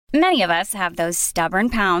Many of us have those stubborn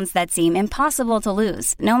pounds that seem impossible to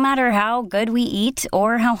lose, no matter how good we eat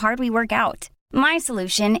or how hard we work out. My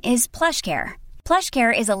solution is PlushCare.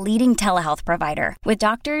 PlushCare is a leading telehealth provider with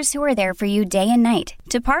doctors who are there for you day and night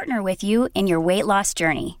to partner with you in your weight loss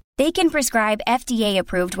journey. They can prescribe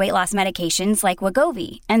FDA-approved weight loss medications like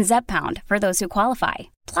Wegovy and Zepbound for those who qualify.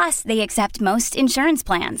 Plus, they accept most insurance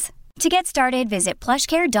plans. To get started, visit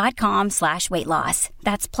plushcare.com/weightloss.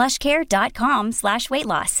 That's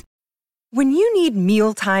plushcare.com/weightloss. When you need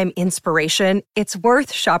mealtime inspiration, it's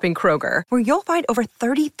worth shopping Kroger, where you'll find over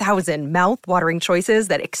 30,000 mouth-watering choices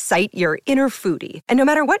that excite your inner foodie. And no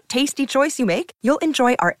matter what tasty choice you make, you'll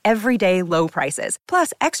enjoy our everyday low prices,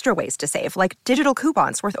 plus extra ways to save, like digital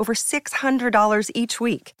coupons worth over $600 each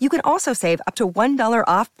week. You can also save up to $1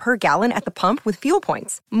 off per gallon at the pump with fuel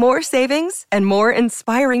points. More savings and more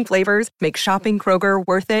inspiring flavors make shopping Kroger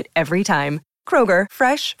worth it every time. Kroger,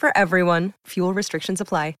 fresh for everyone. Fuel restrictions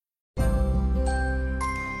apply.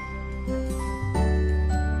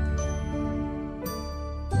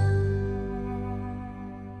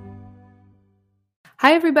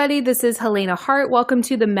 Hi, everybody. This is Helena Hart. Welcome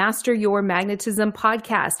to the Master Your Magnetism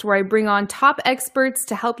podcast, where I bring on top experts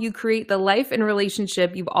to help you create the life and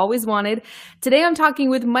relationship you've always wanted. Today, I'm talking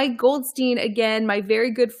with Mike Goldstein, again, my very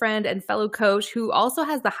good friend and fellow coach, who also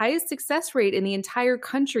has the highest success rate in the entire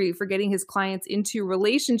country for getting his clients into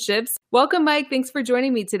relationships. Welcome, Mike. Thanks for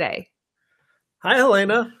joining me today. Hi,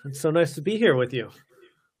 Helena. It's so nice to be here with you.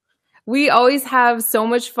 We always have so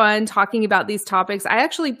much fun talking about these topics. I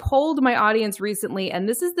actually polled my audience recently, and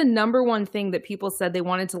this is the number one thing that people said they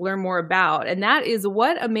wanted to learn more about, and that is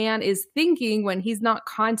what a man is thinking when he's not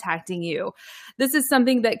contacting you. This is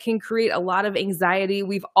something that can create a lot of anxiety.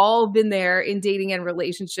 We've all been there in dating and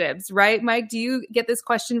relationships, right? Mike, do you get this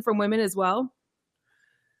question from women as well?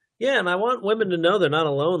 Yeah, and I want women to know they're not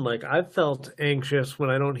alone. Like, I've felt anxious when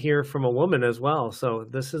I don't hear from a woman as well. So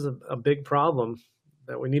this is a big problem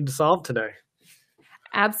that we need to solve today.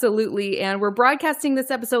 Absolutely. And we're broadcasting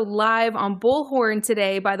this episode live on Bullhorn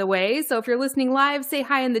today, by the way. So if you're listening live, say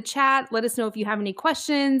hi in the chat. Let us know if you have any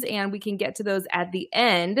questions, and we can get to those at the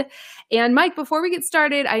end. And Mike, before we get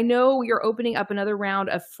started, I know you're opening up another round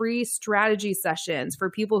of free strategy sessions for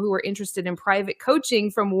people who are interested in private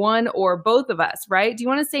coaching from one or both of us, right? Do you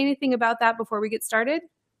want to say anything about that before we get started?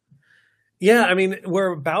 Yeah, I mean,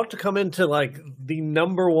 we're about to come into like the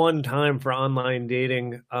number one time for online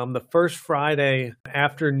dating. The first Friday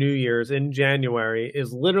after New Year's in January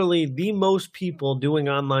is literally the most people doing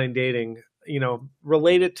online dating,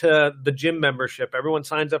 related to the gym membership. Everyone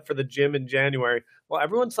signs up for the gym in January. Well,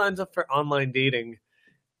 everyone signs up for online dating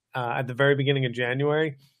at the very beginning of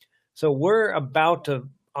January. So we're about to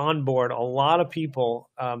onboard a lot of people.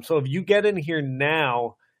 So if you get in here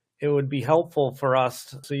now, it would be helpful for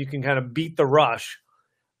us so you can kind of beat the rush.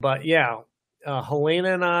 But yeah,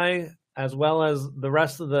 Helena and I, as well as the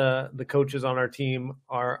rest of the coaches on our team,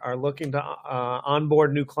 are looking to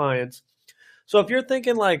onboard new clients. So if you're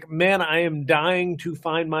thinking like, man, I am dying to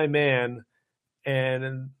find my man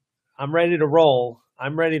and I'm ready to roll,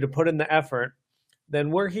 I'm ready to put in the effort,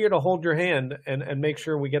 then we're here to hold your hand and make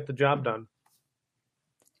sure we get the job done.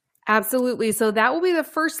 Absolutely. So that will be the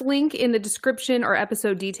first link in the description or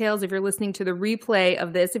episode details if you're listening to the replay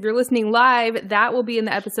of this. If you're listening live, that will be in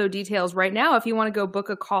the episode details right now if you want to go book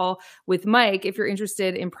a call with Mike if you're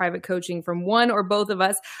interested in private coaching from one or both of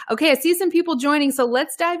us. Okay, I see some people joining, so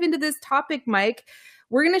let's dive into this topic, Mike.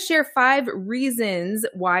 We're going to share 5 reasons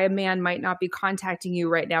why a man might not be contacting you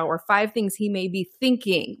right now, or 5 things he may be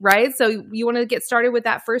thinking, right? So you want to get started with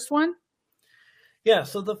that first one? Yeah,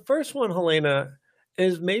 so the first one, Helena,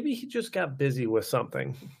 is maybe he just got busy with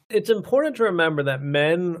something. It's important to remember that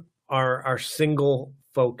men are single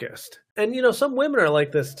focused. And, some women are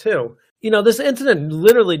like this too. This incident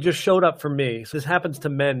literally just showed up for me. So this happens to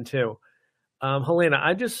men too. Helena,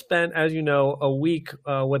 I just spent, as you know, a week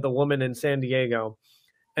with a woman in San Diego.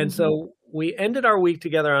 And so we ended our week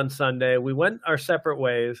together on Sunday. We went our separate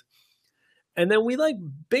ways. And then we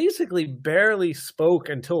basically barely spoke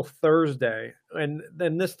until Thursday. And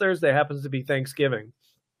then this Thursday happens to be Thanksgiving.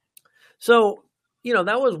 So,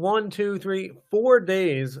 that was 1, 2, 3, 4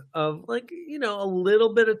 days of a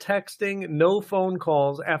little bit of texting, no phone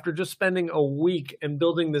calls after just spending a week and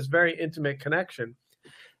building this very intimate connection.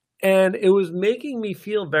 And it was making me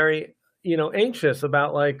feel very, anxious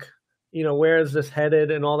about where is this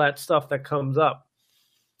headed and all that stuff that comes up.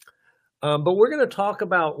 But we're going to talk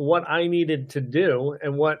about what I needed to do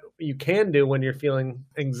and what you can do when you're feeling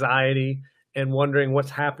anxiety and wondering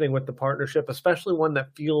what's happening with the partnership, especially one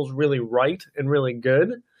that feels really right and really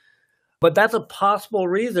good. But that's a possible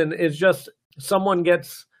reason, is just someone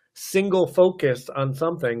gets single focused on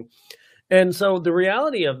something. And so the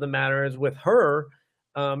reality of the matter is with her,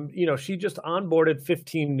 she just onboarded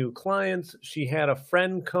 15 new clients. She had a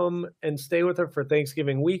friend come and stay with her for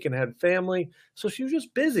Thanksgiving week and had family. So she was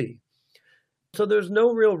just busy. So there's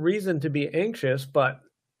no real reason to be anxious, but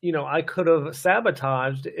I could have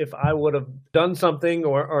sabotaged if I would have done something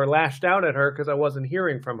or lashed out at her because I wasn't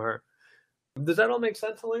hearing from her. Does that all make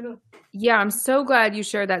sense, Helena? Yeah, I'm so glad you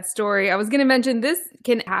shared that story. I was going to mention this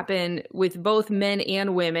can happen with both men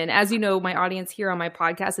and women. As you know, my audience here on my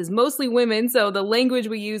podcast is mostly women, so the language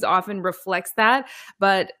we use often reflects that,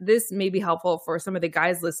 but this may be helpful for some of the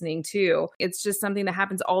guys listening too. It's just something that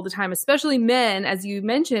happens all the time, especially men. As you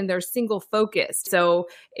mentioned, they're single focused. So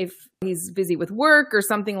if he's busy with work or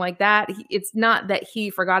something like that, it's not that he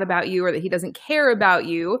forgot about you or that he doesn't care about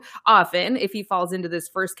you often if he falls into this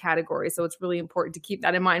first category. So it's really important to keep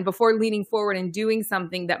that in mind before leaning forward and doing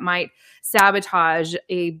something that might sabotage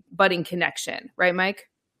a budding connection. Right, Mike?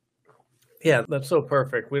 Yeah, that's so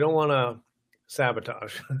perfect. We don't want to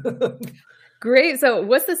sabotage. Great. So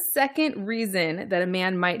what's the second reason that a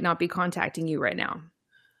man might not be contacting you right now?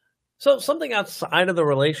 So something outside of the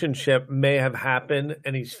relationship may have happened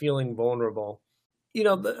and he's feeling vulnerable.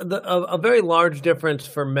 A very large difference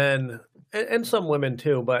for men and some women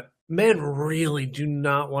too, but men really do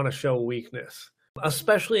not want to show weakness,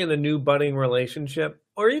 especially in a new budding relationship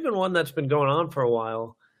or even one that's been going on for a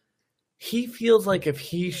while. He feels like if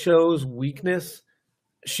he shows weakness,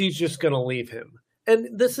 she's just going to leave him.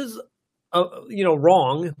 And this is,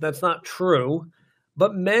 wrong. That's not true.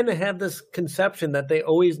 But men have this conception that they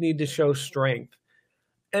always need to show strength.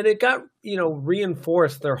 And it got,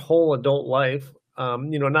 reinforced their whole adult life.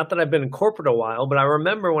 Not that I've been in corporate a while, but I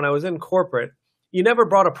remember when I was in corporate, you never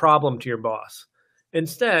brought a problem to your boss.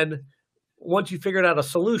 Instead, once you figured out a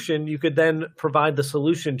solution, you could then provide the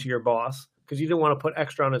solution to your boss because you didn't want to put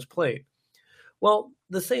extra on his plate. Well,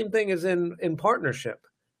 the same thing is in partnership.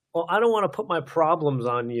 Well, I don't want to put my problems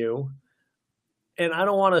on you. And I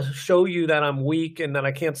don't want to show you that I'm weak and that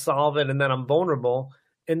I can't solve it and that I'm vulnerable.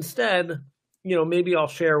 Instead, maybe I'll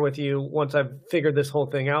share with you once I've figured this whole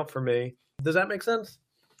thing out for me. Does that make sense?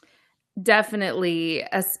 Definitely,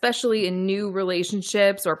 especially in new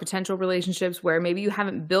relationships or potential relationships where maybe you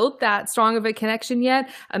haven't built that strong of a connection yet.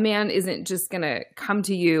 A man isn't just going to come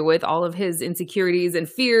to you with all of his insecurities and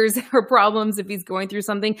fears or problems if he's going through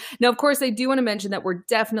something. Now, of course, I do want to mention that we're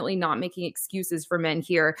definitely not making excuses for men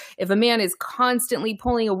here. If a man is constantly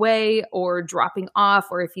pulling away or dropping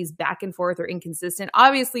off, or if he's back and forth or inconsistent,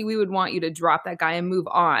 obviously we would want you to drop that guy and move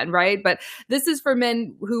on, right? But this is for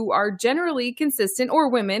men who are generally consistent, or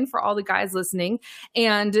women, for all the guys listening,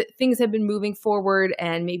 and things have been moving forward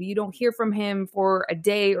and maybe you don't hear from him for a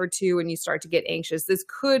day or two and you start to get anxious. This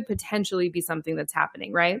could potentially be something that's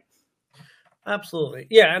happening, right? Absolutely.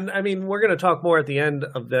 Yeah. And I mean, we're going to talk more at the end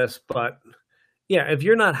of this, but yeah, if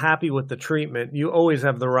you're not happy with the treatment, you always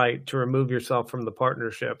have the right to remove yourself from the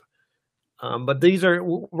partnership. But these are,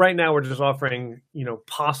 right now, we're just offering,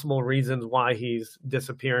 possible reasons why he's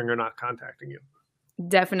disappearing or not contacting you.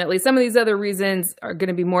 Definitely. Some of these other reasons are going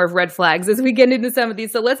to be more of red flags as we get into some of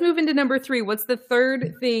these. So let's move into number 3. What's the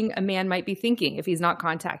third thing a man might be thinking if he's not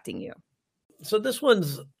contacting you? So this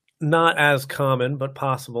one's not as common, but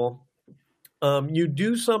possible. You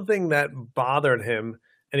do something that bothered him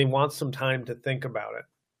and he wants some time to think about it.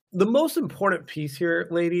 The most important piece here,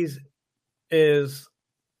 ladies, is,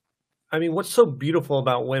 what's so beautiful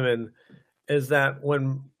about women is that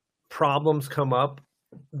when problems come up,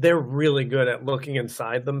 they're really good at looking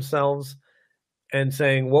inside themselves and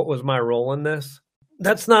saying, what was my role in this?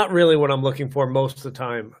 That's not really what I'm looking for most of the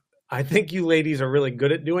time. I think you ladies are really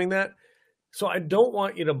good at doing that. So I don't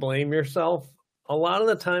want you to blame yourself. A lot of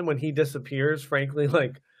the time when he disappears, frankly,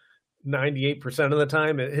 like 98% of the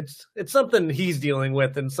time, it's something he's dealing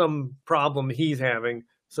with and some problem he's having.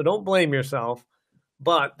 So don't blame yourself,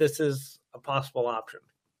 but this is a possible option.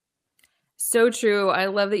 So true. I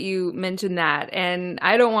love that you mentioned that. And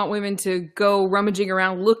I don't want women to go rummaging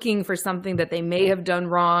around looking for something that they may have done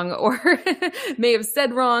wrong or may have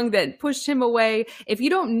said wrong that pushed him away. If you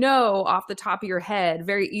don't know off the top of your head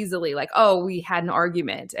very easily, like, oh, we had an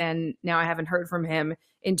argument and now I haven't heard from him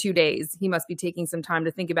in 2 days. He must be taking some time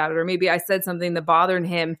to think about it. Or maybe I said something that bothered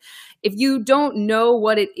him. If you don't know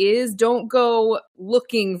what it is, don't go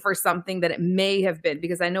looking for something that it may have been,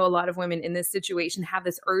 because I know a lot of women in this situation have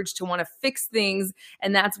this urge to want to fix things.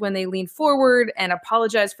 And that's when they lean forward and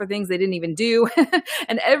apologize for things they didn't even do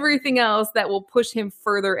and everything else that will push him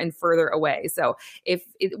further and further away. So if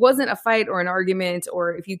it wasn't a fight or an argument,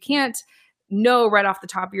 or if you can't know right off the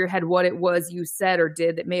top of your head what it was you said or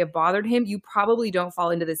did that may have bothered him, you probably don't fall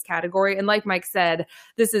into this category. And like Mike said,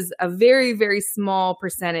 this is a very, very small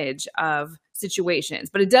percentage of situations,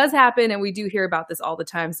 but it does happen. And we do hear about this all the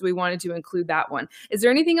time. So we wanted to include that one. Is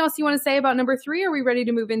there anything else you want to say about number 3? Or are we ready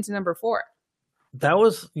to move into number 4?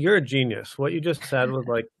 You're a genius. What you just said was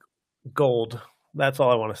like gold. That's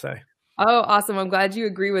all I want to say. Oh, awesome. I'm glad you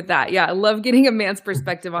agree with that. Yeah, I love getting a man's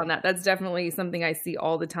perspective on that. That's definitely something I see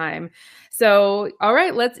all the time. So, all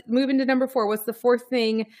right, let's move into number 4. What's the 4th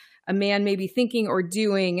thing a man may be thinking or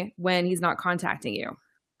doing when he's not contacting you?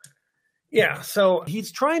 Yeah, so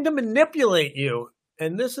he's trying to manipulate you.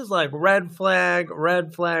 And this is like red flag,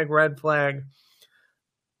 red flag, red flag.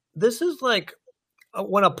 This is like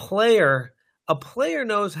when a player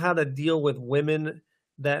knows how to deal with women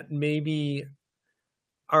that maybe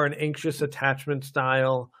are an anxious attachment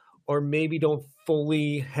style or maybe don't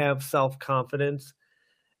fully have self-confidence.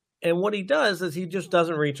 And what he does is he just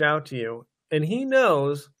doesn't reach out to you. And he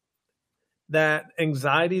knows that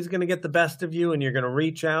anxiety is going to get the best of you and you're going to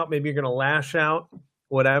reach out. Maybe you're going to lash out,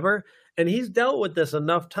 whatever. And he's dealt with this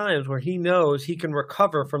enough times where he knows he can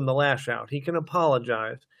recover from the lash out. He can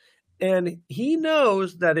apologize. And he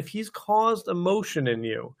knows that if he's caused emotion in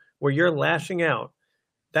you where you're lashing out,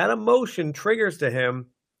 that emotion triggers to him,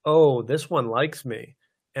 oh, this one likes me.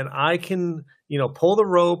 And I can, pull the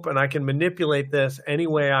rope and I can manipulate this any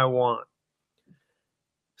way I want.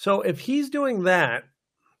 So if he's doing that,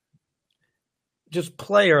 just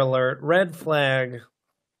player alert, red flag,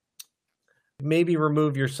 maybe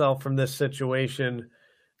remove yourself from this situation.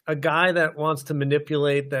 A guy that wants to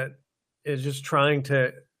manipulate, that is just trying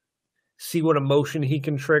to see what emotion he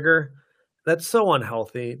can trigger, that's so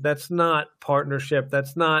unhealthy. That's not partnership.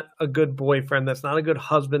 That's not a good boyfriend. That's not a good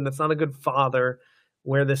husband. That's not a good father.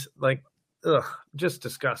 Where this, just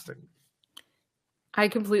disgusting. I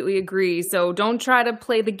completely agree. So don't try to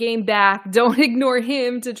play the game back. Don't ignore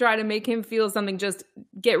him to try to make him feel something. Just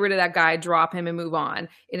get rid of that guy, drop him, and move on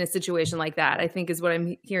in a situation like that, I think is what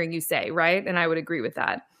I'm hearing you say, right? And I would agree with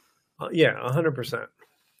that. Yeah, 100%.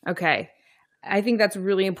 Okay. I think that's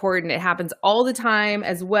really important. It happens all the time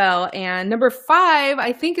as well. And number 5,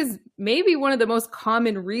 I think, is maybe one of the most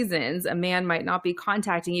common reasons a man might not be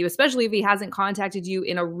contacting you, especially if he hasn't contacted you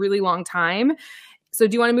in a really long time. So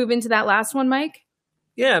do you want to move into that last one, Mike?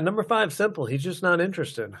 Yeah, number 5, simple. He's just not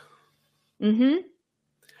interested. Mm-hmm.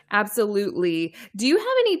 Absolutely. Do you have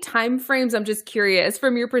any time frames? I'm just curious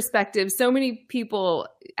from your perspective. So many people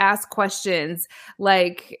ask questions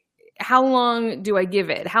like, how long do I give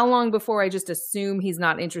it? How long before I just assume he's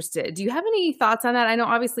not interested? Do you have any thoughts on that? I know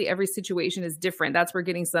obviously every situation is different. That's where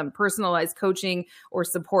getting some personalized coaching or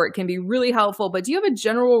support can be really helpful. But do you have a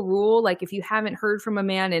general rule? Like if you haven't heard from a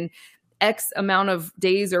man in X amount of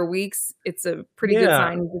days or weeks, it's a pretty good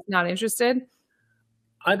sign he's not interested?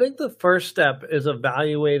 I think the first step is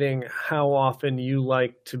evaluating how often you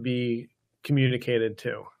like to be communicated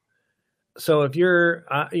to. So if you're,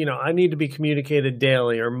 I need to be communicated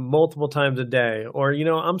daily or multiple times a day, or,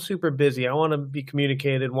 I'm super busy. I want to be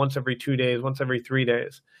communicated once every 2 days, once every 3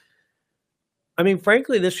 days. I mean,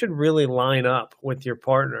 frankly, this should really line up with your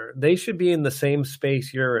partner. They should be in the same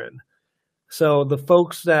space you're in. So the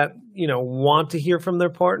folks that, want to hear from their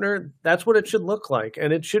partner, that's what it should look like.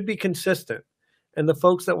 And it should be consistent. And the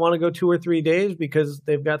folks that want to go 2 or 3 days because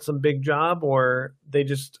they've got some big job or they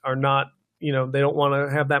just are not, they don't want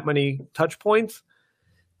to have that many touch points,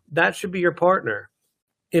 that should be your partner.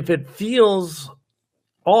 If it feels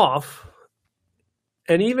off,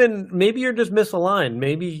 and even maybe you're just misaligned,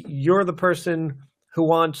 maybe you're the person who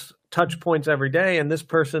wants touch points every day and this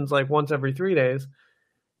person's like once every 3 days,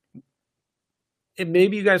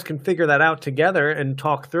 maybe you guys can figure that out together and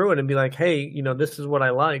talk through it and be like, hey, this is what I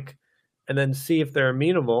like, and then see if they're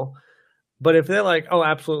amenable. But if they're like, oh,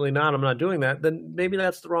 absolutely not, I'm not doing that, then maybe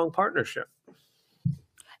that's the wrong partnership.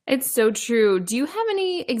 It's so true. Do you have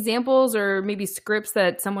any examples or maybe scripts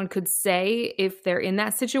that someone could say if they're in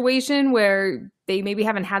that situation where they maybe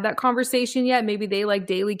haven't had that conversation yet? Maybe they like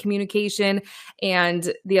daily communication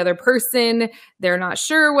and the other person, they're not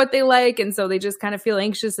sure what they like. And so they just kind of feel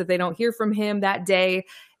anxious if they don't hear from him that day.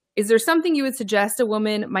 Is there something you would suggest a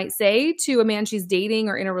woman might say to a man she's dating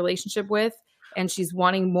or in a relationship with, and she's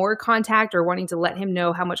wanting more contact or wanting to let him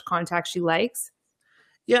know how much contact she likes?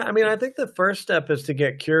 Yeah, I mean, I think the first step is to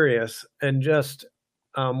get curious and just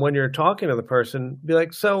when you're talking to the person, be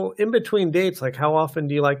like, so in between dates, like how often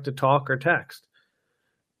do you like to talk or text?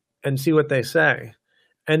 And see what they say.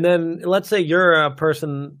 And then let's say you're a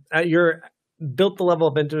person, you're built the level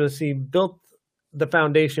of intimacy, built the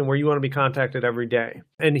foundation where you want to be contacted every day.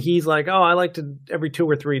 And he's like, oh, I like to every 2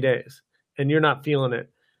 or 3 days. And you're not feeling it.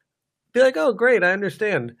 Be like, oh, great, I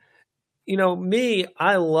understand. Me,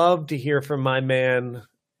 I love to hear from my man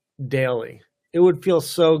daily. It would feel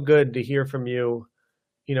so good to hear from you,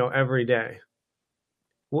 every day.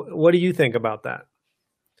 What do you think about that?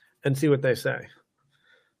 And see what they say.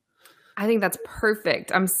 I think that's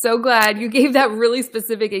perfect. I'm so glad you gave that really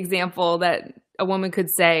specific example that a woman could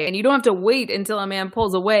say. And you don't have to wait until a man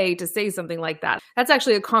pulls away to say something like that. That's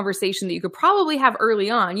actually a conversation that you could probably have early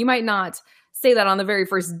on. You might not say that on the very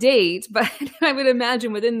first date, but I would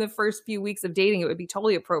imagine within the first few weeks of dating, it would be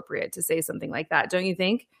totally appropriate to say something like that. Don't you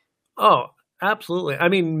think? Oh, absolutely. I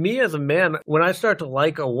mean, me as a man, when I start to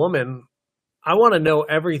like a woman, I want to know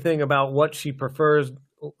everything about what she prefers,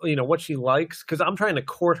 what she likes, because I'm trying to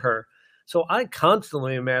court her. So I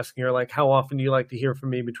constantly am asking her, like, how often do you like to hear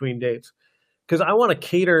from me between dates? Because I want to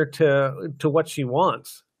cater to what she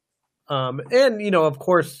wants. And, of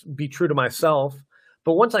course, be true to myself.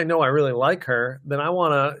 But once I know I really like her, then I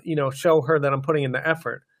want to, show her that I'm putting in the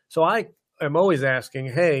effort. So I am always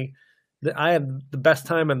asking, hey, I had the best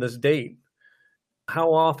time on this date.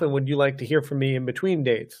 How often would you like to hear from me in between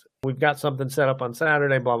dates? We've got something set up on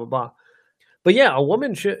Saturday, blah, blah, blah. But yeah, a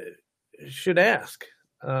woman should ask.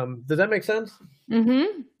 Does that make sense?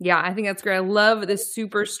 Mm-hmm. Yeah, I think that's great. I love this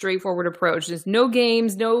super straightforward approach. There's no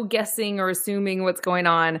games, no guessing or assuming what's going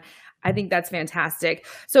on. I think that's fantastic.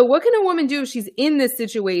 So what can a woman do if she's in this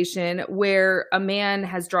situation where a man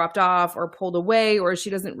has dropped off or pulled away, or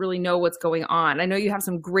she doesn't really know what's going on? I know you have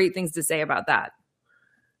some great things to say about that.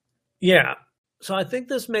 Yeah. So I think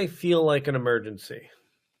this may feel like an emergency.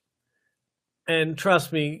 And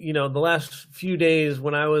trust me, the last few days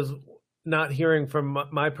when I was not hearing from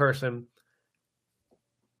my person,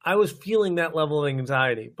 I was feeling that level of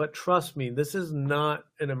anxiety. But trust me, this is not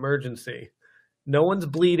an emergency. No one's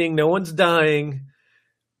bleeding. No one's dying.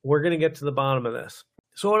 We're going to get to the bottom of this.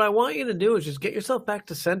 So what I want you to do is just get yourself back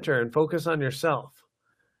to center and focus on yourself.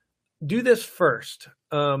 Do this first.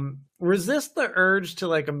 Resist the urge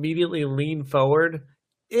to immediately lean forward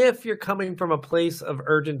if you're coming from a place of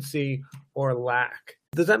urgency or lack.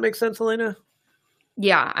 Does that make sense, Helena?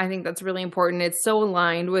 Yeah, I think that's really important. It's so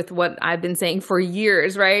aligned with what I've been saying for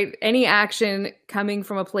years, right? Any action coming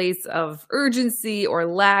from a place of urgency or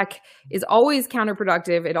lack is always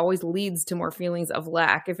counterproductive. It always leads to more feelings of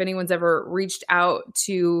lack. If anyone's ever reached out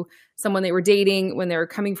to someone they were dating when they're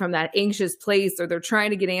coming from that anxious place, or they're trying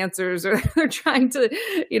to get answers, or they're trying to,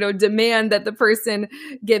 demand that the person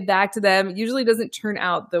get back to them, it usually doesn't turn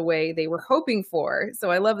out the way they were hoping for. So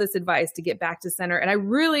I love this advice to get back to center. And I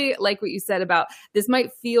really like what you said about this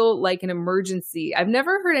might feel like an emergency. I've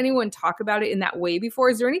never heard anyone talk about it in that way before.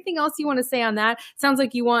 Is there anything else you want to say on that? It sounds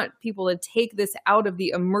like you want people to take this out of the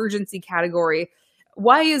emergency category.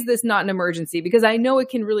 Why is this not an emergency? Because I know it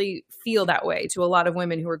can really feel that way to a lot of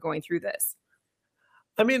women who are going through this.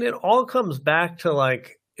 I mean, it all comes back to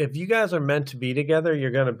if you guys are meant to be together, you're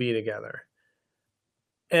going to be together.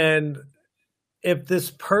 And if this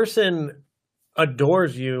person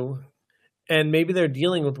adores you and maybe they're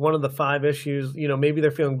dealing with one of the 5 issues, maybe they're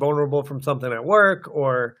feeling vulnerable from something at work,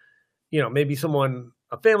 or, maybe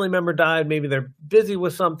a family member died, maybe they're busy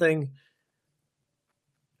with something.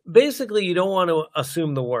 Basically, you don't want to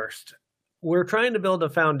assume the worst. We're trying to build a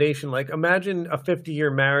foundation. Imagine a 50-year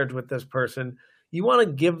marriage with this person. You want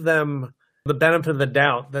to give them the benefit of the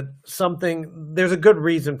doubt that there's a good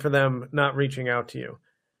reason for them not reaching out to you.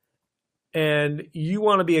 And you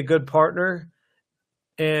want to be a good partner.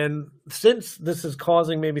 And since this is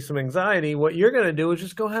causing maybe some anxiety, what you're going to do is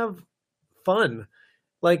just go have fun.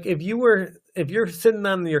 If you're sitting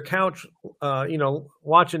on your couch,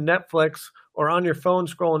 watching Netflix, or on your phone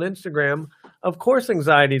scrolling Instagram, of course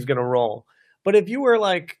anxiety is going to roll. But if you were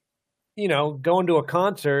going to a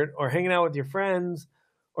concert or hanging out with your friends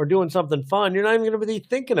or doing something fun, you're not even going to be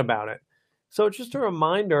thinking about it. So it's just a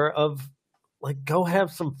reminder of go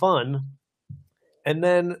have some fun, and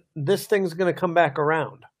then this thing's going to come back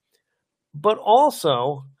around. But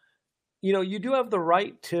also, you do have the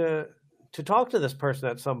right to talk to this person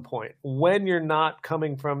at some point when you're not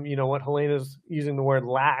coming from, what Helena's using the word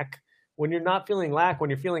lack. When you're not feeling lack,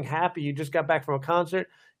 when you're feeling happy, you just got back from a concert,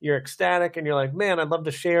 you're ecstatic, and you're like, man, I'd love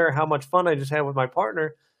to share how much fun I just had with my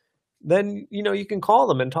partner. Then, you can call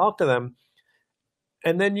them and talk to them.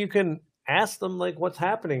 And then you can ask them, what's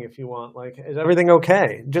happening if you want. Is everything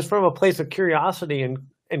okay? Just from a place of curiosity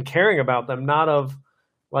and caring about them, not of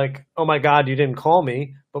oh my God, you didn't call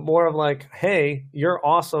me, but more of hey, you're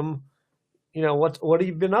awesome. What have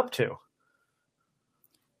you been up to?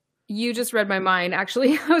 You just read my mind.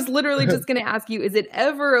 Actually, I was literally just going to ask you, is it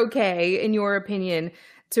ever okay, in your opinion,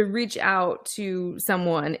 to reach out to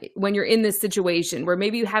someone when you're in this situation where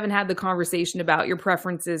maybe you haven't had the conversation about your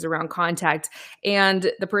preferences around contact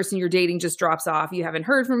and the person you're dating just drops off? You haven't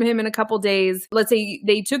heard from him in a couple days. Let's say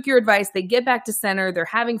they took your advice, they get back to center, they're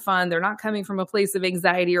having fun, they're not coming from a place of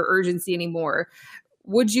anxiety or urgency anymore.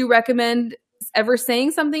 Would you recommend ever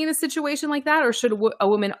saying something in a situation like that, or should a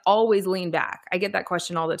woman always lean back? I get that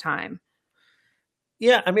question all the time.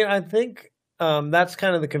 Yeah, I mean, I think that's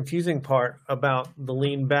kind of the confusing part about the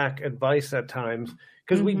lean back advice at times,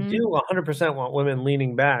 because we do 100% want women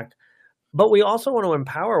leaning back, but we also want to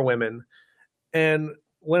empower women. And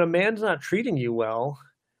when a man's not treating you well,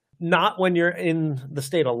 not when you're in the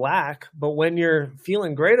state of lack, but when you're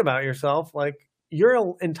feeling great about yourself, like,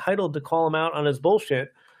 you're entitled to call him out on his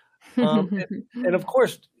bullshit. And of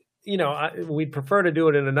course, we'd prefer to do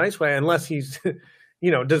it in a nice way, unless he's,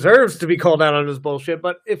 deserves to be called out on his bullshit.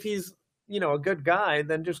 But if he's, a good guy,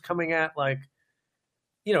 then just coming at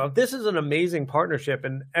if this is an amazing partnership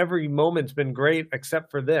and every moment's been great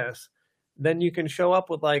except for this, then you can show up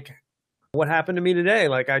with what happened to me today.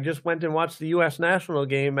 Like, I just went and watched the U.S. national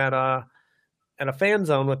game at a fan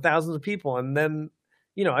zone with thousands of people. And then,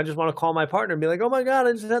 I just want to call my partner and be like, oh my God,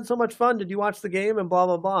 I just had so much fun. Did you watch the game? And blah,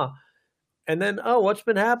 blah, blah. And then, oh, what's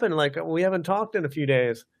been happening? Like, we haven't talked in a few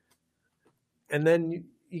days. And then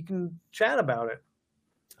you can chat about it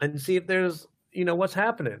and see if there's, what's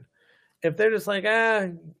happening. If they're just like,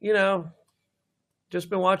 just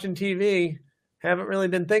been watching TV, haven't really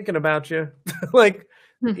been thinking about you.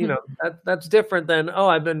 That's different than, oh,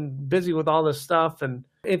 I've been busy with all this stuff. And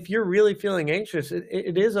if you're really feeling anxious,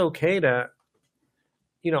 it is okay to,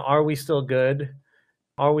 are we still good?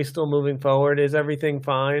 Are we still moving forward? Is everything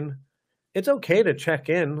fine? It's okay to check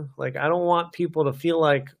in. Like, I don't want people to feel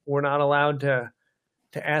like we're not allowed to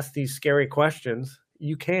ask these scary questions.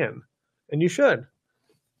 You can, and you should.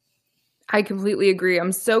 I completely agree.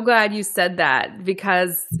 I'm so glad you said that,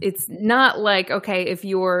 because it's not like, okay, if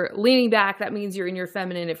you're leaning back, that means you're in your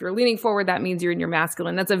feminine. If you're leaning forward, that means you're in your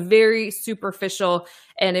masculine. That's a very superficial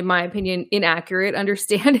and, in my opinion, inaccurate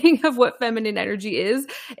understanding of what feminine energy is.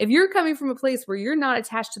 If you're coming from a place where you're not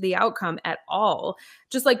attached to the outcome at all,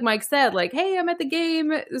 just like Mike said, like, hey, I'm at the game.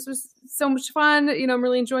 This was so much fun. I'm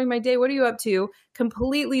really enjoying my day. What are you up to?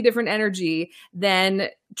 Completely different energy than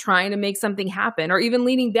trying to make something happen, or even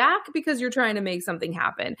leaning back because you're trying to make something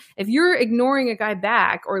happen. If you're ignoring a guy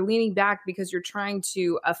back or leaning back because you're trying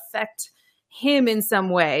to affect him in some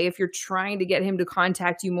way, if you're trying to get him to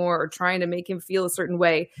contact you more or trying to make him feel a certain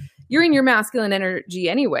way, you're in your masculine energy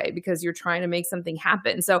anyway, because you're trying to make something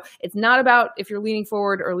happen. So it's not about if you're leaning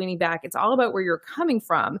forward or leaning back. It's all about where you're coming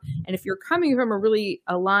from. And if you're coming from a really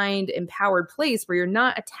aligned, empowered place where you're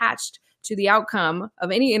not attached to the outcome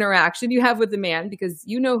of any interaction you have with the man, because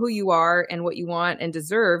you know who you are and what you want and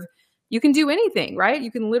deserve, you can do anything, right?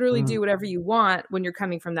 You can literally do whatever you want when you're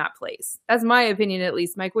coming from that place. That's my opinion, at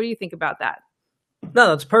least. Mike, what do you think about that? No,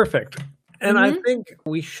 that's perfect. And I think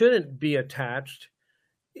we shouldn't be attached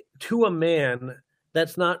to a man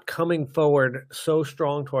that's not coming forward so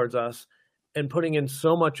strong towards us and putting in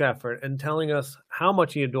so much effort and telling us how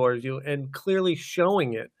much he adores you and clearly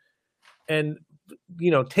showing it and,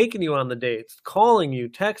 taking you on the dates, calling you,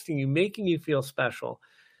 texting you, making you feel special.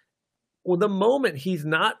 Well, the moment he's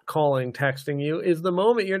not calling, texting you is the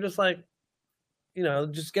moment you're just like,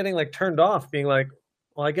 just getting turned off, being like,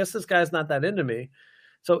 well, I guess this guy's not that into me.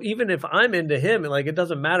 So even if I'm into him, it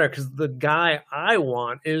doesn't matter, because the guy I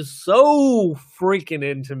want is so freaking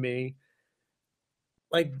into me.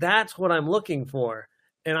 That's what I'm looking for.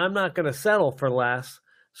 And I'm not going to settle for less.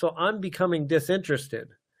 So I'm becoming disinterested.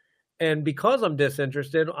 And because I'm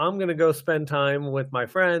disinterested, I'm going to go spend time with my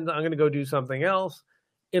friends. I'm going to go do something else.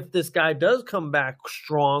 If this guy does come back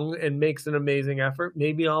strong and makes an amazing effort,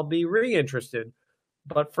 maybe I'll be reinterested.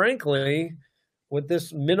 But frankly, with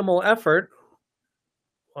this minimal effort,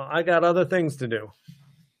 well, I got other things to do.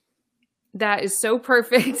 That is so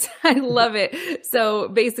perfect. I love it. So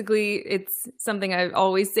basically, it's something I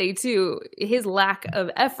always say too. His lack of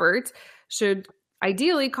effort should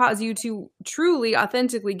ideally cause you to truly,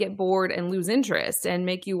 authentically get bored and lose interest and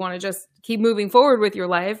make you want to just keep moving forward with your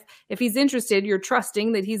life. If he's interested, you're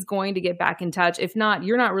trusting that he's going to get back in touch. If not,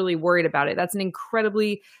 you're not really worried about it. That's an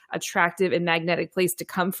incredibly attractive and magnetic place to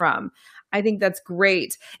come from. I think that's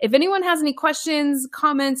great. If anyone has any questions,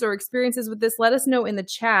 comments, or experiences with this, let us know in the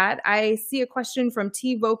chat. I see a question from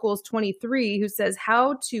T Vocals 23 who says,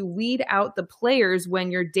 how to weed out the players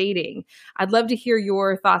when you're dating. I'd love to hear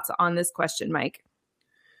your thoughts on this question, Mike.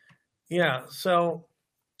 Yeah, so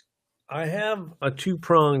I have a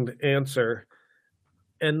two-pronged answer.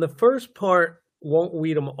 And the first part won't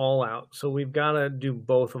weed them all out. So we've got to do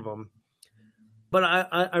both of them. But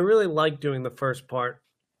I really like doing the first part.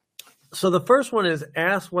 So the first one is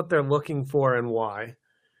ask what they're looking for and why.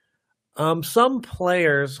 Some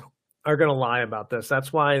players are going to lie about this.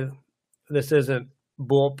 That's why this isn't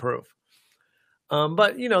bulletproof.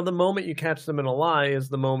 But the moment you catch them in a lie is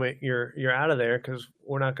the moment you're out of there, because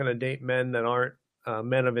we're not going to date men that aren't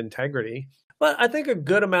men of integrity. But I think a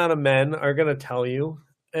good amount of men are going to tell you,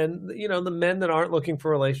 and the men that aren't looking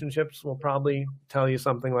for relationships will probably tell you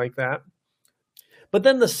something like that. But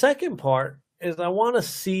then the second part is I want to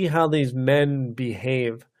see how these men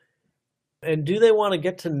behave. And do they want to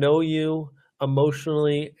get to know you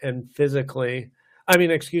emotionally and physically? Do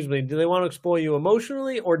they want to explore you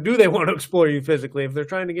emotionally, or do they want to explore you physically? If they're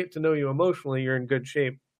trying to get to know you emotionally, you're in good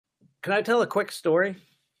shape. Can I tell a quick story?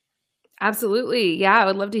 Absolutely. Yeah, I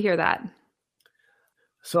would love to hear that.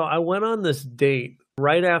 So I went on this date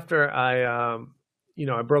right after I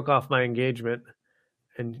broke off my engagement,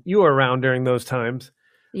 and you were around during those times.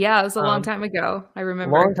 Yeah, it was a long time ago. I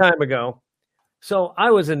remember. A long time ago. So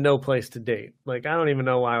I was in no place to date. Like, I don't even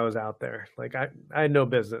know why I was out there. Like, I had no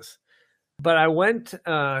business. But I went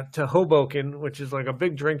to Hoboken, which is like a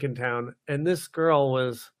big drinking town, and this girl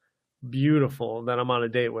was beautiful that I'm on a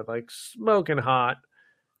date with, like smoking hot.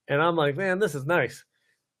 And I'm like, man, this is nice.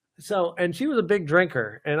 So, and she was a big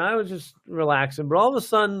drinker, and I was just relaxing. But all of a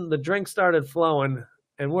sudden, the drink started flowing,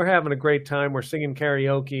 and we're having a great time. We're singing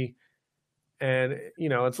karaoke, and,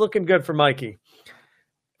 it's looking good for Mikey.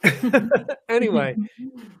 Anyway,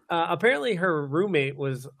 apparently her roommate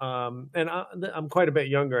was, and I'm quite a bit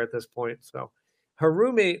younger at this point, so her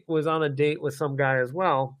roommate was on a date with some guy as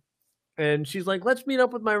well. And she's like, let's meet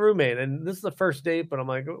up with my roommate. And this is the first date, but I'm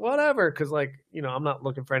like, whatever. Cause I'm not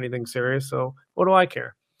looking for anything serious. So what do I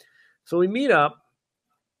care? So we meet up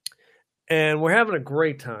and we're having a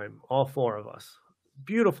great time. All four of us,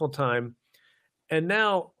 beautiful time. And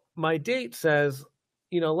now my date says,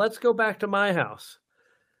 let's go back to my house.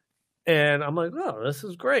 And I'm like, oh, this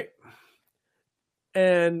is great.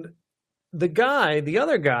 And the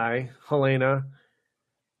other guy, Helena,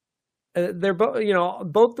 they're both,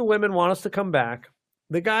 both the women want us to come back.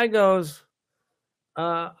 The guy goes,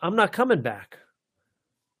 I'm not coming back.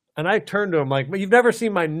 And I turned to him like, you've never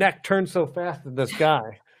seen my neck turn so fast at this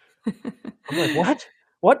guy. I'm like, what?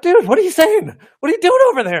 What, dude? What are you saying? What are you doing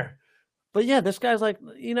over there? But yeah, this guy's like,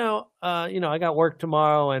 I got work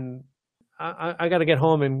tomorrow, and I got to get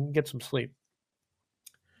home and get some sleep.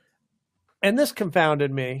 And this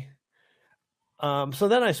confounded me. So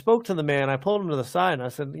then I spoke to the man. I pulled him to the side and I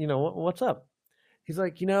said, what's up? He's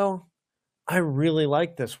like, I really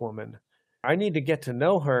like this woman. I need to get to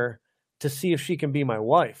know her to see if she can be my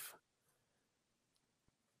wife.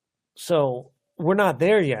 So we're not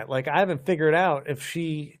there yet. Like, I haven't figured out if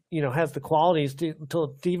she, has the qualities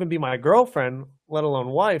to even be my girlfriend, let alone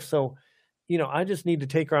wife. So, I just need to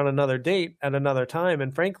take her on another date at another time.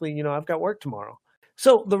 And frankly, I've got work tomorrow.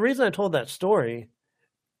 So the reason I told that story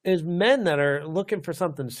is men that are looking for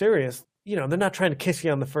something serious, they're not trying to kiss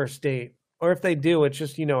you on the first date. Or if they do, it's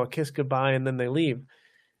just, a kiss goodbye and then they leave.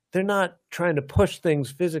 They're not trying to push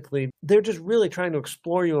things physically. They're just really trying to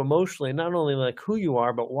explore you emotionally, not only like who you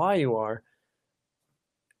are, but why you are.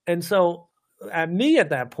 And so at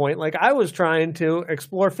that point, like, I was trying to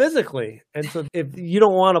explore physically. And so if you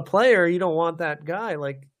don't want a player, you don't want that guy,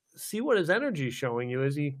 like, see what his energy is showing you.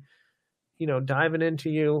 Is he, diving into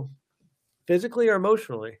you physically or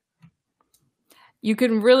emotionally? You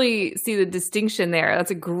can really see the distinction there.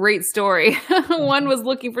 That's a great story. One was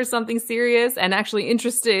looking for something serious and actually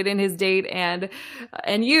interested in his date, and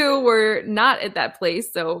you were not at that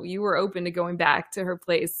place, so you were open to going back to her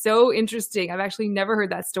place. So interesting. I've actually never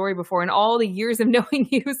heard that story before in all the years of knowing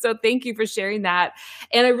you, so thank you for sharing that.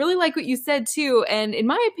 And I really like what you said too. And in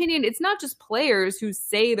my opinion, it's not just players who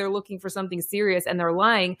say they're looking for something serious and they're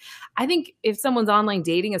lying. I think if someone's online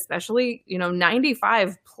dating, especially,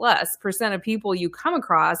 95+% of people you come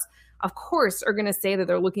across, of course, are going to say that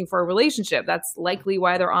they're looking for a relationship. That's likely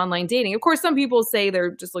why they're online dating. Of course, some people say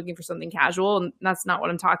they're just looking for something casual, and that's not what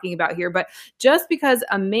I'm talking about here. But just because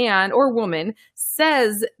a man or woman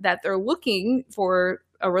says that they're looking for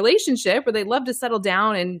a relationship or they'd love to settle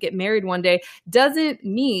down and get married one day doesn't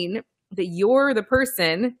mean that you're the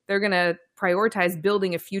person they're going to prioritize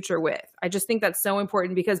building a future with. I just think that's so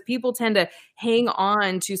important, because people tend to hang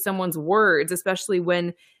on to someone's words, especially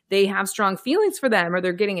when they have strong feelings for them or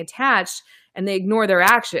they're getting attached, and they ignore their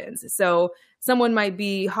actions. So someone might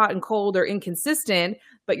be hot and cold or inconsistent,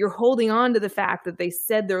 but you're holding on to the fact that they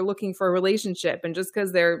said they're looking for a relationship. And just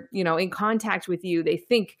because they're, in contact with you, they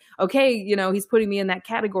think, okay, he's putting me in that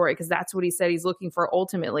category because that's what he said he's looking for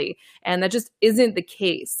ultimately. And that just isn't the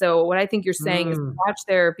case. So what I think you're saying is watch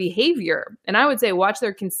their behavior. And I would say watch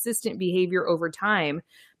their consistent behavior over time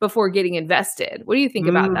before getting invested. What do you think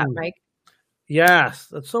about that, Mike? Yes,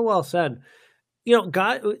 that's so well said.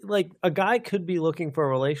 A guy could be looking for a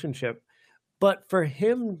relationship, but for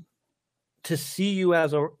him to see you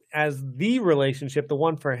as the relationship, the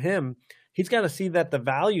one for him, he's got to see that the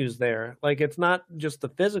value's there. Like, it's not just the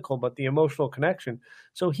physical, but the emotional connection.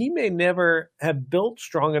 So he may never have built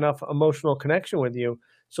strong enough emotional connection with you.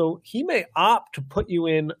 So he may opt to put you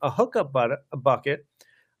in a hookup bucket.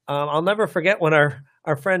 I'll never forget when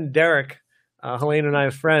our friend Derek, Helene and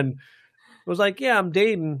I's friend, was like, yeah, I'm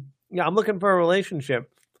dating. Yeah, I'm looking for a relationship.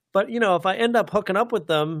 But, if I end up hooking up with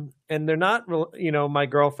them and they're not, my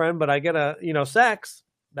girlfriend, but I get sex,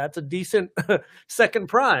 that's a decent second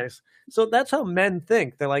prize. So that's how men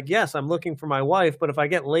think. They're like, yes, I'm looking for my wife, but if I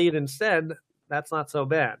get laid instead, that's not so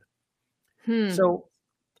bad. So,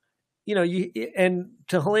 and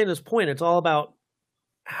to Helena's point, it's all about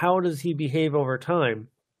how does he behave over time?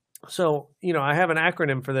 So, I have an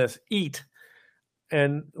acronym for this, EAT.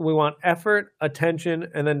 And we want effort, attention,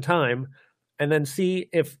 and then time. And then see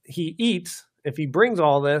if he eats, if he brings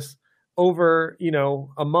all this over,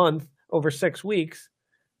 a month, over 6 weeks,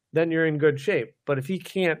 then you're in good shape. But if he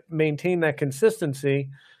can't maintain that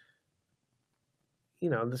consistency,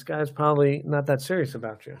 this guy's probably not that serious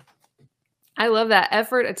about you. I love that.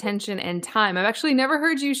 Effort, attention, and time. I've actually never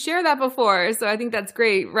heard you share that before. So I think that's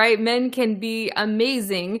great, right? Men can be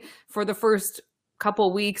amazing for the first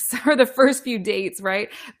couple weeks or the first few dates, right?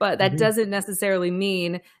 But that doesn't necessarily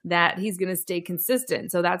mean that he's going to stay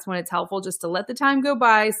consistent. So that's when it's helpful just to let the time go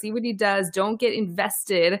by, see what he does. Don't get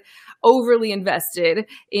overly invested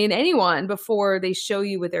in anyone before they show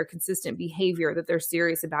you with their consistent behavior that they're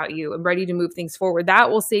serious about you and ready to move things forward.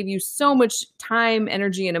 That will save you so much time,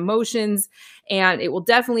 energy, and emotions, and it will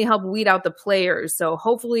definitely help weed out the players. So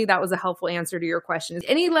hopefully that was a helpful answer to your question.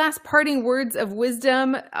 Any last parting words of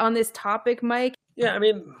wisdom on this topic, Mike? Yeah,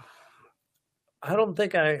 I don't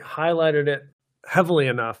think I highlighted it heavily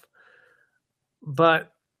enough,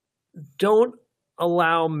 but don't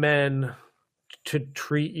allow men to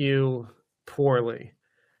treat you poorly.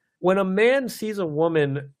 When a man sees a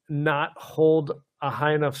woman not hold a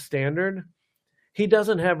high enough standard, he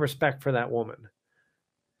doesn't have respect for that woman.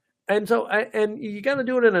 And so, and you got to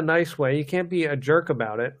do it in a nice way. You can't be a jerk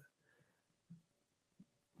about it.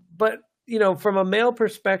 But from a male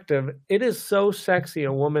perspective, it is so sexy,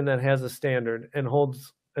 a woman that has a standard and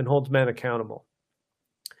holds men accountable.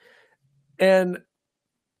 And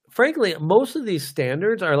frankly, most of these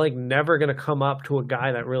standards are like never going to come up to a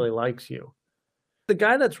guy that really likes you. The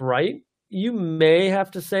guy that's right, you may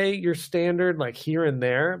have to say your standard like here and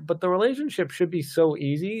there, but the relationship should be so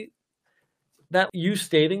easy that you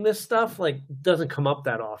stating this stuff like doesn't come up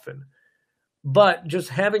that often. But just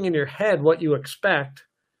having in your head what you expect,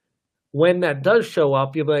 when that does show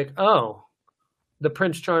up, you'll be like, oh, the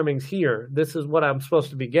Prince Charming's here. This is what I'm supposed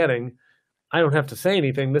to be getting. I don't have to say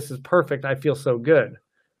anything. This is perfect. I feel so good.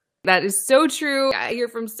 That is so true. I hear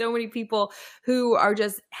from so many people who are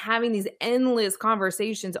just having these endless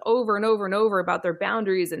conversations over and over and over about their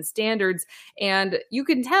boundaries and standards. And you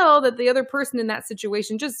can tell that the other person in that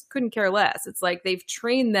situation just couldn't care less. It's like they've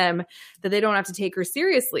trained them that they don't have to take her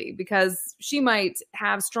seriously because she might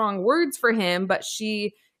have strong words for him, but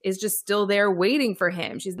she is just still there waiting for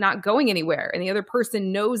him. She's not going anywhere. And the other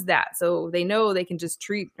person knows that. So they know they can just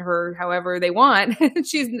treat her however they want.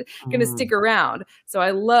 She's going to stick around. So I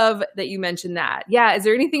love that you mentioned that. Yeah. Is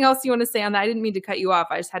there anything else you want to say on that? I didn't mean to cut you off.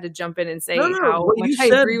 I just had to jump in and say how much I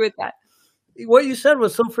agree with that. What you said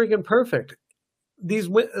was so freaking perfect.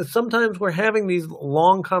 Sometimes we're having these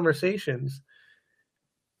long conversations.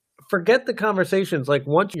 Forget the conversations. Like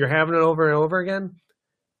once you're having it over and over again,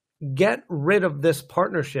 get rid of this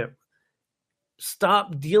partnership.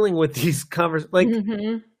 Stop dealing with these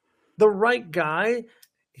conversations. The right guy,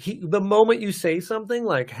 the moment you say something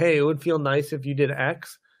like, hey, it would feel nice if you did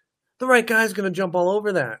X, the right guy is going to jump all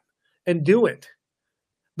over that and do it.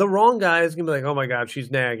 The wrong guy is going to be like, oh my God,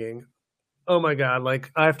 she's nagging. Oh my God,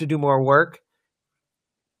 like I have to do more work.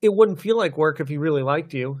 It wouldn't feel like work if he really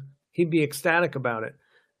liked you. He'd be ecstatic about it.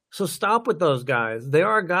 So stop with those guys. There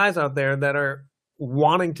are guys out there that are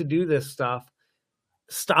wanting to do this stuff.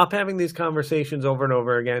 Stop having these conversations over and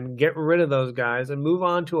over again. Get rid of those guys and move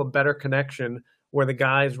on to a better connection where the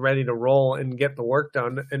guy's ready to roll and get the work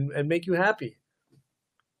done and make you happy.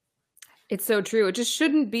 It's so true. It just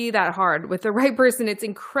shouldn't be that hard. With the right person, it's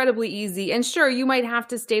incredibly easy. And sure, you might have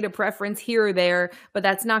to state a preference here or there, but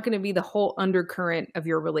that's not going to be the whole undercurrent of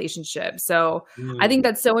your relationship. So I think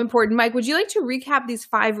that's so important. Mike, would you like to recap these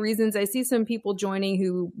 5 reasons? I see some people joining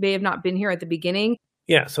who may have not been here at the beginning.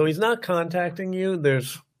 Yeah, so he's not contacting you.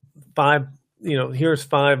 There's 5, here's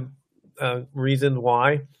 5 reasons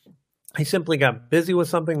why. He simply got busy with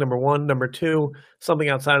something, number 1. Number 2, something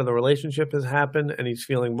outside of the relationship has happened and he's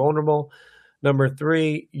feeling vulnerable. Number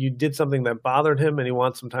 3, you did something that bothered him and he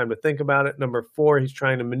wants some time to think about it. Number 4, he's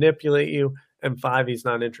trying to manipulate you. And 5, he's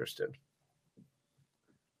not interested.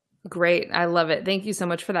 Great. I love it. Thank you so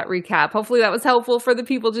much for that recap. Hopefully that was helpful for the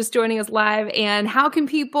people just joining us live. And how can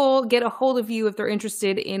people get a hold of you if they're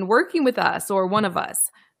interested in working with us or one of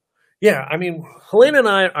us? Yeah, I mean, Helena and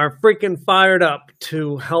I are freaking fired up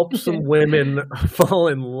to help some women fall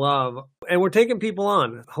in love. And we're taking people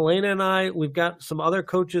on. Helena and I, we've got some other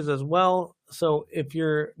coaches as well. So if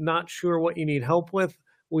you're not sure what you need help with,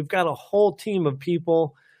 we've got a whole team of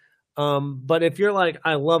people. But if you're like,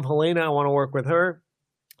 I love Helena, I want to work with her,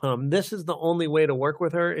 this is the only way to work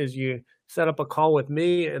with her is you set up a call with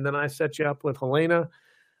me and then I set you up with Helena.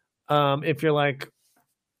 If you're like,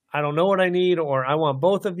 I don't know what I need, or I want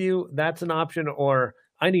both of you, that's an option, or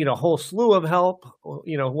I need a whole slew of help.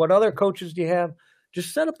 What other coaches do you have?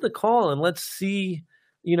 Just set up the call and let's see,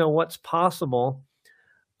 what's possible.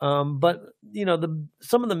 But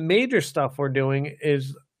some of the major stuff we're doing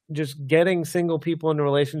is just getting single people into a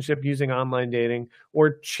relationship using online dating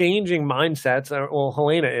or changing mindsets. Well,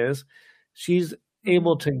 Helena is. She's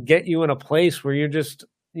able to get you in a place where you're just,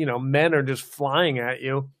 men are just flying at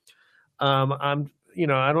you.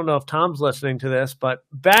 I don't know if Tom's listening to this, but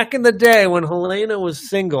back in the day when Helena was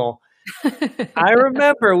single, I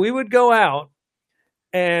remember we would go out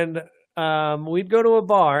and we'd go to a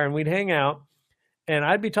bar and we'd hang out and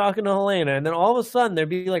I'd be talking to Helena and then all of a sudden there'd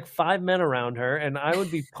be like 5 men around her and I would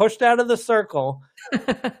be pushed out of the circle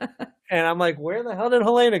and I'm like, where the hell did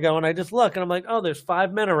Helena go? And I just look and I'm like, oh, there's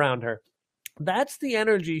 5 men around her. That's the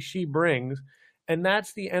energy she brings and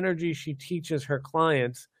that's the energy she teaches her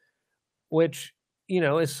clients, which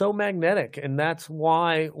is so magnetic. And that's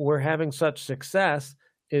why we're having such success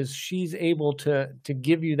is she's able to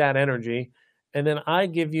give you that energy. And then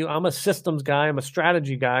I'm a systems guy. I'm a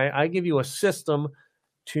strategy guy. I give you a system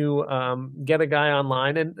to get a guy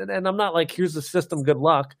online. And I'm not like, here's the system, good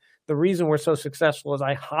luck. The reason we're so successful is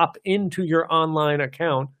I hop into your online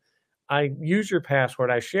account. I use your password.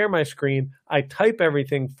 I share my screen. I type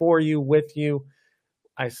everything for you, with you.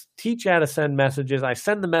 I teach you how to send messages. I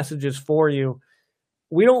send the messages for you.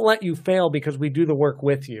 We don't let you fail because we do the work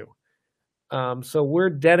with you. So we're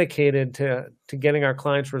dedicated to getting our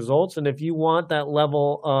clients results. And if you want that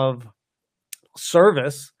level of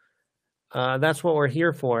service, that's what we're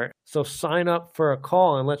here for. So sign up for a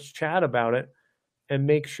call and let's chat about it and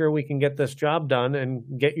make sure we can get this job done and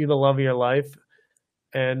get you the love of your life.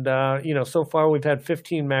 And, so far we've had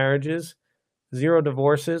 15 marriages, 0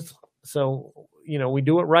 divorces. So, we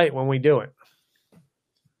do it right when we do it.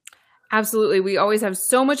 Absolutely. We always have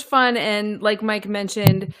so much fun. And like Mike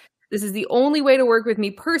mentioned, this is the only way to work with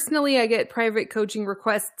me personally. I get private coaching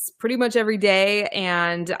requests pretty much every day.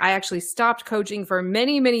 And I actually stopped coaching for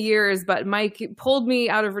many, many years, but Mike pulled me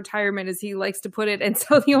out of retirement, as he likes to put it. And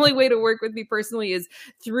so the only way to work with me personally is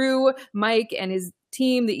through Mike and his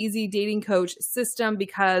team, the Easy Dating Coach system,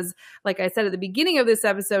 because like I said at the beginning of this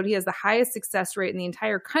episode, he has the highest success rate in the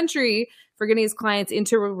entire country for getting his clients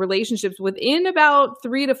into relationships within about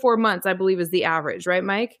 3 to 4 months, I believe is the average, right,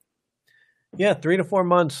 Mike? Yeah, 3 to 4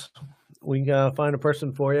 months. We find a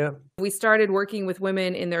person for you. We started working with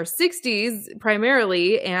women in their 60s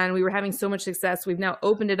primarily, and we were having so much success. We've now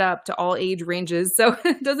opened it up to all age ranges. So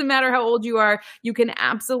it doesn't matter how old you are. You can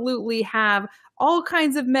absolutely have all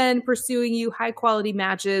kinds of men pursuing you, high quality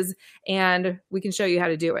matches, and we can show you how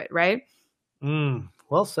to do it, right?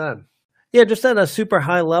 Well said. Yeah, just at a super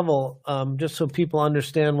high level, just so people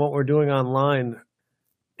understand what we're doing online.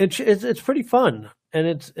 It's pretty fun, and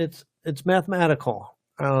it's mathematical.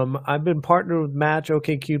 I've been partnered with Match,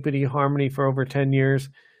 OkCupid, eHarmony for over 10 years.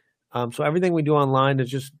 So everything we do online is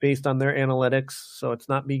just based on their analytics. So it's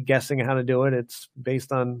not me guessing how to do it. It's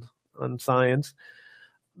based on science.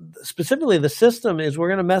 Specifically, the system is we're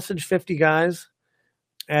going to message 50 guys,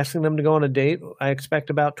 asking them to go on a date. I expect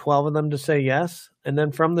about 12 of them to say yes. And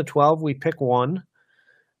then from the 12, we pick one.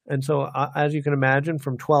 And so as you can imagine,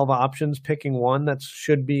 from 12 options, picking one, that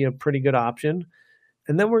should be a pretty good option.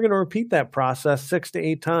 And then we're going to repeat that process 6 to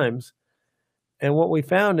 8 times. And what we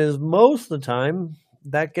found is most of the time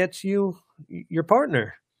that gets you your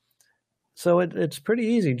partner. So it's pretty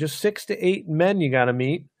easy. Just 6 to 8 men you got to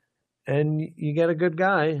meet. and you get a good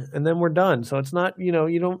guy, and then we're done. So it's not, you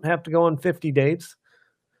don't have to go on 50 dates.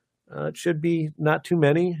 It should be not too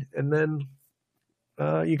many. And then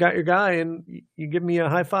you got your guy, and you give me a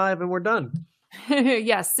high five, and we're done.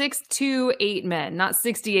 Yeah, 6 to 8 men, not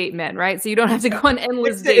 68 men, right? So you don't have to go on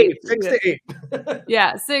endless dates. 6 to 8.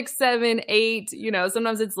 Yeah, 6, 7, 8,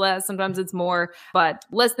 sometimes it's less, sometimes it's more, but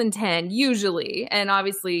less than 10 usually. And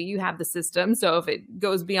obviously you have the system. So if it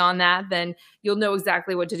goes beyond that, then you'll know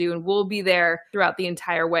exactly what to do, and we'll be there throughout the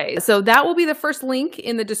entire way. So that will be the first link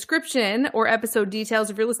in the description or episode details.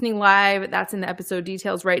 If you're listening live, that's in the episode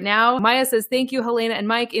details right now. Maya says, thank you, Helena and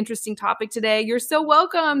Mike. Interesting topic today. You're so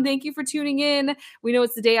welcome. Thank you for tuning in. We know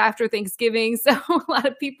it's the day after Thanksgiving, so a lot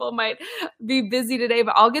of people might be busy today,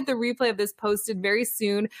 but I'll get the replay of this posted very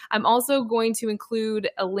soon. I'm also going to include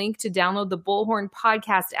a link to download the Bullhorn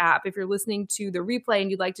podcast app. If you're listening to the replay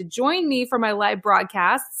and you'd like to join me for my live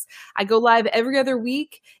broadcasts, I go live every other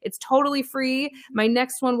week. It's totally free. My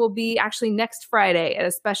next one will be actually next Friday at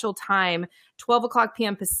a special time, 12 o'clock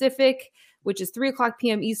p.m. Pacific, which is 3 o'clock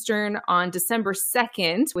p.m. Eastern on December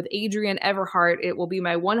 2nd with Adrienne Everhart. It will be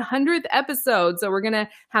my 100th episode. So we're going to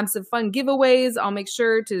have some fun giveaways. I'll make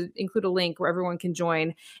sure to include a link where everyone can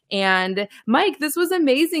join. And Mike, this was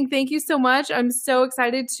amazing. Thank you so much. I'm so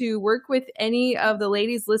excited to work with any of the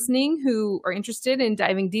ladies listening who are interested in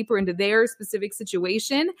diving deeper into their specific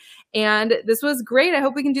situation. And this was great. I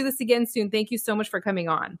hope we can do this again soon. Thank you so much for coming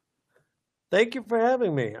on. Thank you for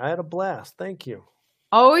having me. I had a blast. Thank you.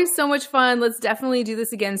 Always so much fun. Let's definitely do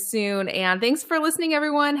this again soon. And thanks for listening,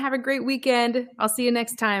 everyone. Have a great weekend. I'll see you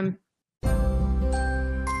next time.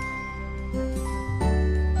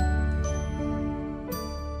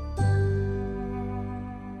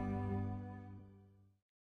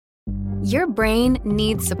 Your brain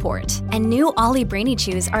needs support, and new Ollie Brainy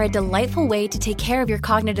Chews are a delightful way to take care of your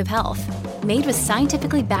cognitive health. Made with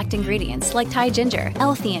scientifically backed ingredients like Thai ginger,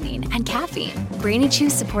 L-theanine, and caffeine, Brainy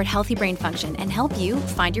Chews support healthy brain function and help you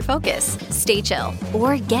find your focus, stay chill,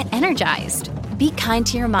 or get energized. Be kind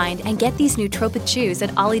to your mind and get these nootropic chews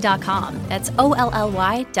at ollie.com. That's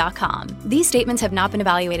OLLY.com. These statements have not been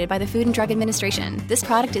evaluated by the Food and Drug Administration. This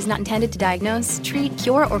product is not intended to diagnose, treat,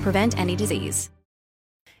 cure, or prevent any disease.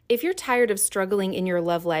 If you're tired of struggling in your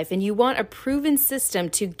love life and you want a proven system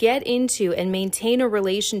to get into and maintain a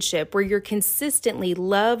relationship where you're consistently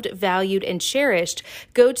loved, valued, and cherished,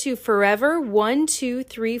 go to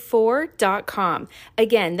forever1234.com.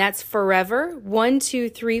 Again, that's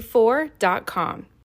forever1234.com.